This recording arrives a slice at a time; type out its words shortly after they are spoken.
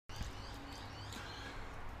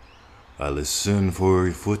I listen for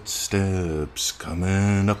your footsteps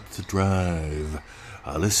coming up the drive.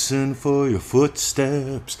 I listen for your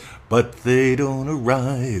footsteps, but they don't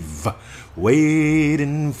arrive.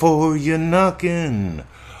 Waiting for you knocking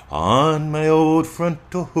on my old front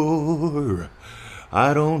door.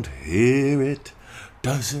 I don't hear it,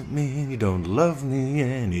 doesn't mean you don't love me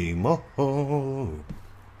anymore.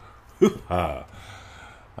 Hoo-ha.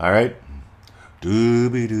 All right.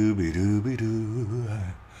 Doobie doobie doobie doo.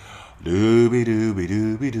 Doobie doobie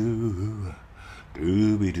doobie doo.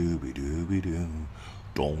 Doobie doobie doobie doo.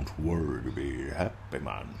 Don't worry, be happy,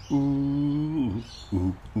 man. Ooh,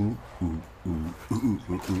 ooh, ooh, ooh, ooh, ooh,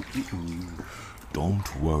 ooh, ooh, ooh.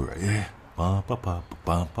 Don't worry, ba ba ba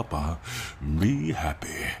ba ba ba. Be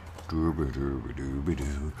happy. Doobie doobie doobie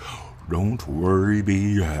doo. Don't worry,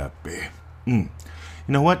 be happy. You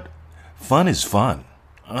know what? Fun is fun.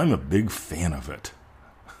 I'm a big fan of it.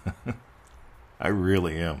 I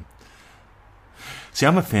really am. See,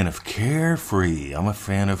 I'm a fan of carefree. I'm a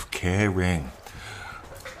fan of caring.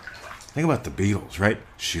 Think about the Beatles, right?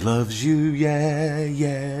 She loves you, yeah,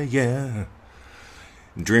 yeah, yeah.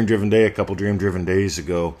 Dream Driven Day, a couple Dream Driven Days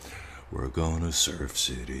ago. We're gonna Surf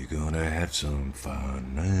City, gonna have some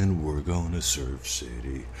fun, and we're gonna Surf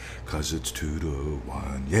City, 'cause it's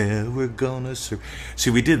 2-1. Yeah, we're gonna surf. See,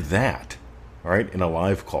 we did that, all right, in a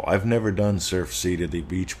live call. I've never done Surf City. The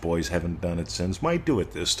Beach Boys haven't done it since. Might do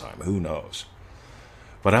it this time, who knows?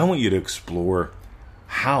 But I want you to explore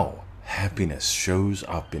how happiness shows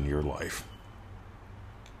up in your life.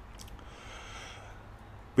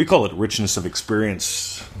 We call it richness of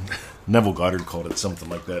experience. Neville Goddard called it something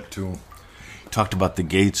like that too. He talked about the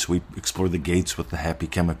gates. We explored the gates with the happy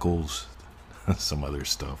chemicals. Some other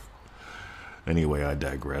stuff. Anyway, I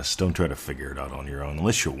digress. Don't try to figure it out on your own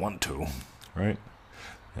unless you want to, right?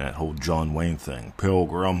 That whole John Wayne thing.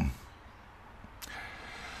 Pilgrim.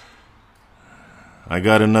 I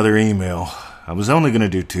got another email. I was only going to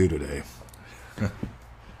do 2 today.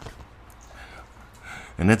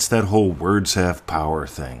 And it's that whole words have power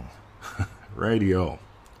thing. Radio.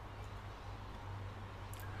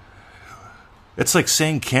 It's like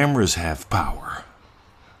saying cameras have power.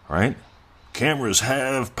 Right? Cameras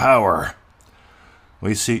have power. Well,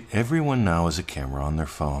 you see, everyone now has a camera on their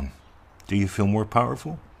phone. Do you feel more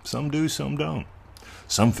powerful? Some do, some don't.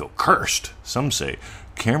 Some feel cursed. Some say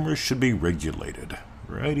cameras should be regulated.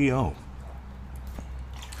 Radio.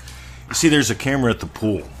 You see, there's a camera at the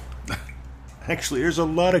pool. Actually, there's a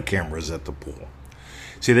lot of cameras at the pool.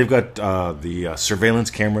 See, they've got the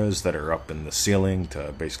surveillance cameras that are up in the ceiling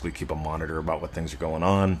to basically keep a monitor about what things are going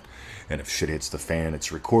on. And if shit hits the fan,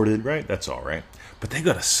 it's recorded, right? That's all right. But they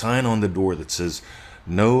got a sign on the door that says,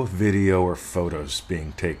 no video or photos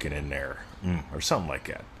being taken in there. Or something like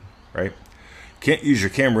that, right? Can't use your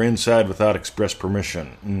camera inside without express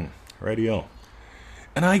permission. Radio.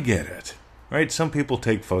 And I get it, right? Some people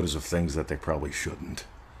take photos of things that they probably shouldn't.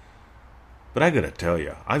 But I gotta tell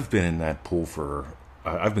you, I've been in that pool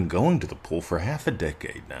I've been going to the pool for half a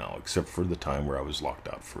decade now, except for the time where I was locked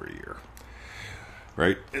out for a year.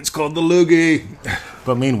 Right? It's called the loogie.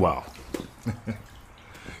 But meanwhile,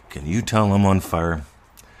 can you tell I'm on fire?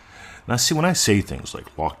 Now, see, when I say things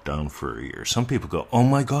like locked down for a year, some people go, oh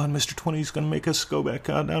my God, Mr. 20 is going to make us go back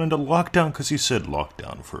down into lockdown because he said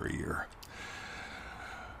lockdown for a year.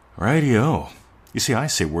 Rightio. You see, I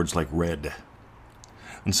say words like red.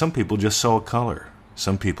 And some people just saw a color.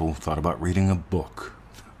 Some people thought about reading a book.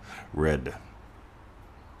 Red.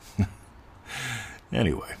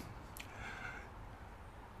 Anyway.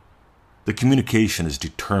 The communication is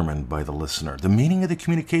determined by the listener. The meaning of the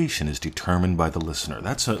communication is determined by the listener.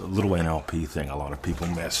 That's a little NLP thing a lot of people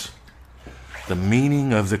miss. The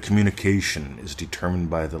meaning of the communication is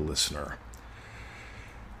determined by the listener.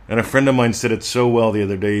 And a friend of mine said it so well the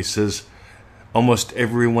other day. He says, almost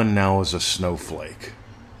everyone now is a snowflake.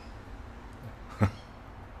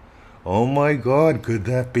 Oh my God, could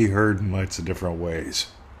that be heard in lots of different ways?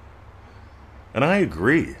 And I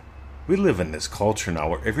agree. We live in this culture now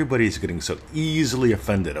where everybody's getting so easily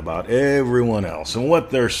offended about everyone else and what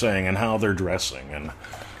they're saying and how they're dressing. And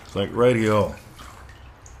it's like, radio.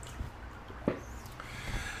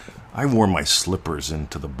 I wore my slippers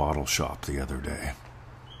into the bottle shop the other day.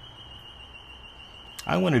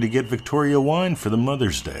 I wanted to get Victoria wine for the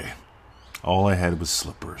Mother's Day. All I had was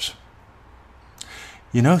slippers.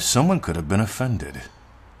 You know, someone could have been offended.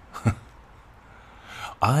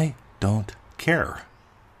 I don't care.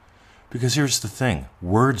 Because here's the thing.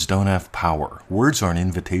 Words don't have power. Words are an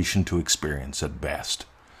invitation to experience at best.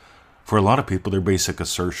 For a lot of people, they're basic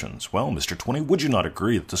assertions. Well, Mr. 20, would you not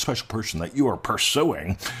agree that the special person that you are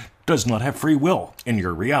pursuing does not have free will in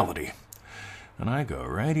your reality? And I go,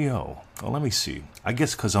 radio. Well, let me see. I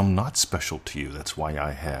guess because I'm not special to you, that's why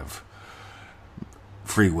I have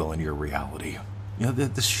free will in your reality. You know,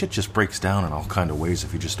 this shit just breaks down in all kind of ways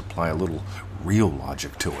if you just apply a little real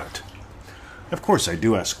logic to it. Of course, I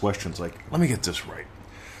do ask questions like, let me get this right.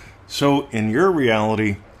 So, in your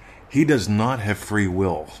reality, he does not have free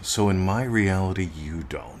will. So, in my reality, you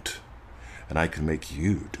don't. And I can make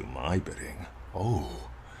you do my bidding. Oh,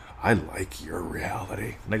 I like your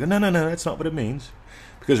reality. And I go, no, that's not what it means.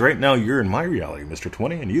 Because right now, you're in my reality, Mr.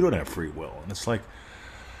 20, and you don't have free will. And it's like,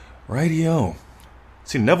 rightio.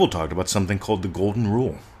 See, Neville talked about something called the Golden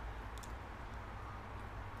Rule.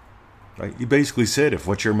 Right? He basically said if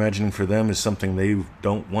what you're imagining for them is something they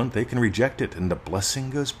don't want, they can reject it, and the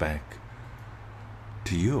blessing goes back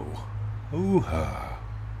to you. Ooh-ha.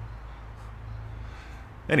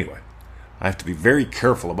 Anyway, I have to be very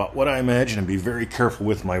careful about what I imagine and be very careful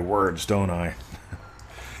with my words, don't I?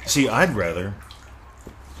 See, I'd rather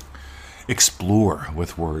explore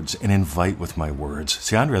with words and invite with my words.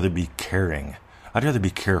 See, I'd rather be caring. I'd rather be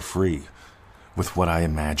carefree with what I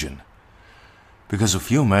imagine. Because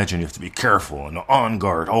if you imagine you have to be careful and on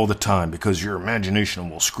guard all the time because your imagination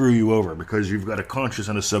will screw you over because you've got a conscious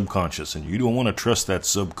and a subconscious and you don't want to trust that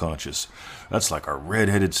subconscious. That's like a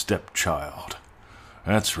red-headed stepchild.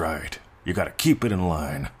 That's right. You got to keep it in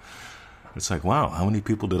line. It's like, wow, how many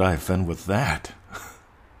people did I offend with that?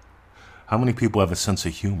 How many people have a sense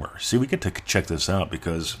of humor? See, we get to check this out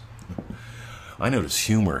because I notice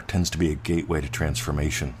humor tends to be a gateway to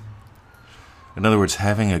transformation. In other words,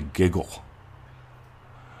 having a giggle.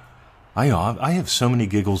 I have so many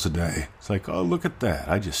giggles a day. It's like, oh, look at that.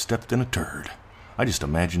 I just stepped in a turd. I just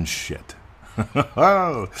imagined shit.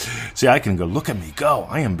 See, I can go, look at me go.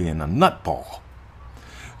 I am being a nutball.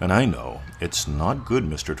 And I know it's not good,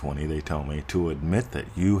 Mr. 20, they tell me, to admit that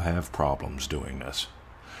you have problems doing this.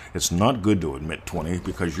 It's not good to admit, 20,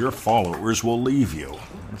 because your followers will leave you.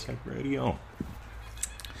 It's like radio.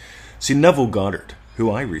 See, Neville Goddard, who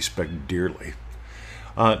I respect dearly,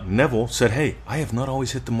 Neville said, hey, I have not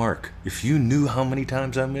always hit the mark. If you knew how many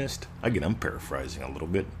times I missed. Again, I'm paraphrasing a little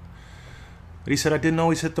bit. But he said I didn't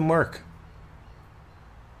always hit the mark.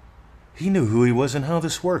 He knew who he was and how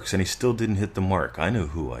this works, and he still didn't hit the mark. I know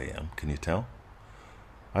who I am. Can you tell?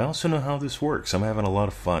 I also know how this works. I'm having a lot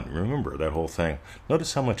of fun. Remember that whole thing.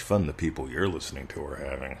 Notice how much fun the people you're listening to are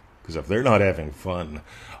having. Because if they're not having fun,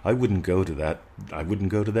 I wouldn't go to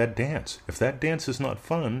that dance. If that dance is not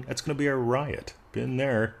fun, that's going to be a riot. Been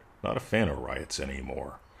there. Not a fan of riots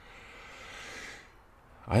anymore.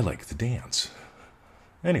 I like the dance.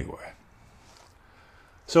 Anyway.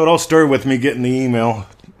 So it all started with me getting the email.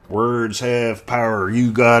 Words have power.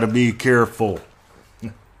 You gotta be careful.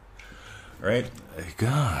 Right? Hey,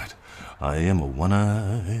 God, I am a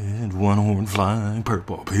one-eyed, one-horned, flying,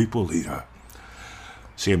 purple people eater.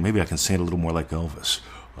 See, maybe I can say it a little more like Elvis.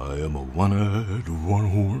 I am a one-eyed,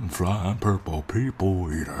 one-horned, flying, purple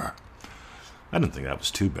people eater. I didn't think that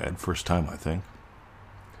was too bad. First time, I think.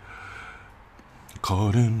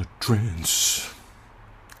 Caught in the trance.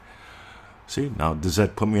 See, now does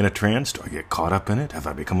that put me in a trance? Do I get caught up in it? Have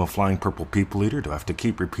I become a flying purple people eater? Do I have to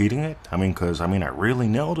keep repeating it? I really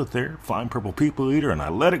nailed it there. Flying purple people eater, and I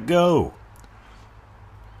let it go.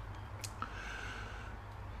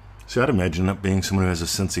 See, I'd imagine that being someone who has a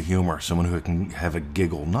sense of humor, someone who can have a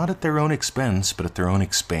giggle, not at their own expense, but at their own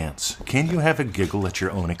expanse. Can you have a giggle at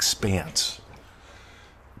your own expanse?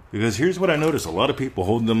 Because here's what I notice. A lot of people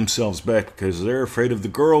hold themselves back because they're afraid of the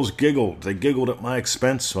girls giggled. They giggled at my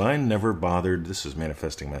expense, so I never bothered. This is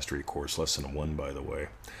Manifesting Mastery Course Lesson 1, by the way.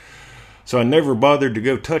 So I never bothered to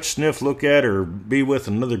go touch, sniff, look at, or be with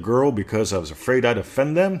another girl because I was afraid I'd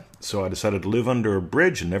offend them. So I decided to live under a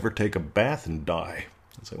bridge and never take a bath and die.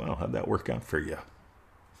 I said, well, how'd that work out for you?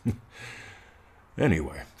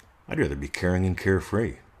 Anyway, I'd rather be caring and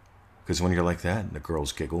carefree. Because when you're like that and the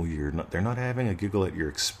girls giggle, they're not having a giggle at your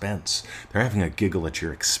expense. They're having a giggle at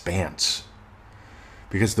your expanse.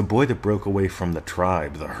 Because the boy that broke away from the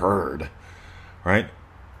tribe, the herd, right?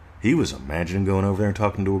 He was imagining going over there and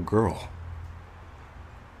talking to a girl.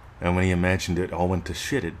 And when he imagined it all went to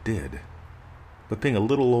shit, it did. But being a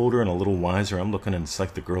little older and a little wiser, I'm looking and it's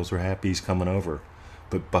like the girls are happy he's coming over.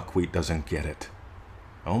 But Buckwheat doesn't get it.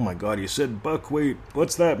 Oh my God, you said buckwheat.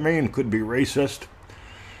 What's that mean? Could be racist.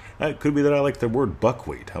 It could be that I like the word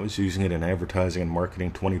buckwheat. I was using it in advertising and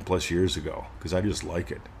marketing 20 plus years ago because I just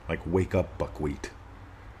like it. Like, wake up, buckwheat.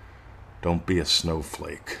 Don't be a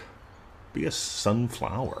snowflake. Be a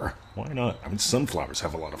sunflower. Why not? I mean, sunflowers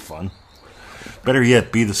have a lot of fun. Better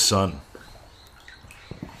yet, be the sun.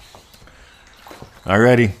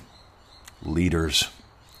 Alrighty. Leaders.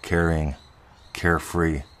 Caring.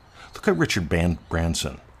 Carefree. Look at Richard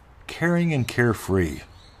Branson. Caring and carefree.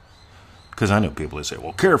 Because I know people that say,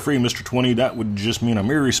 well, carefree, Mr. 20, that would just mean I'm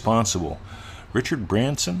irresponsible. Richard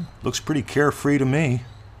Branson looks pretty carefree to me.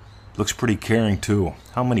 Looks pretty caring, too.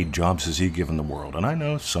 How many jobs has he given the world? And I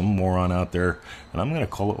know some moron out there, and I'm going to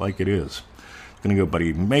call it like it is. Going to go, but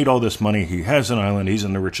he made all this money. He has an island. He's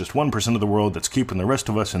in the richest 1% of the world that's keeping the rest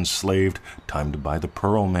of us enslaved. Time to buy the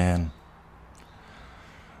pearl, man.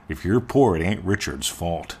 If you're poor, it ain't Richard's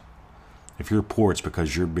fault. If you're poor, it's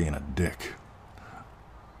because you're being a dick.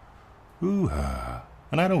 Ooh-ha.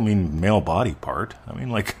 And I don't mean male body part. I mean,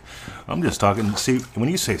 like, I'm just talking, see, when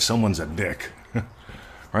you say someone's a dick,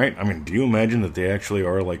 right? I mean, do you imagine that they actually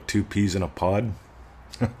are like two peas in a pod?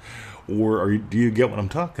 Or do you get what I'm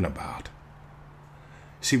talking about?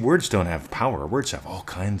 See, words don't have power. Words have all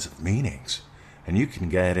kinds of meanings. And you can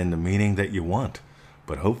get in the meaning that you want.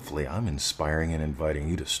 But hopefully I'm inspiring and inviting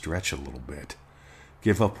you to stretch a little bit.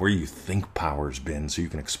 Give up where you think power's been so you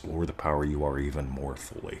can explore the power you are even more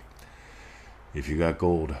fully. If you got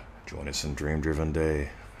gold, join us in Dream Driven Day.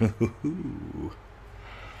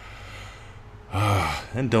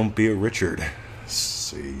 And don't be a Richard.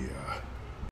 See ya.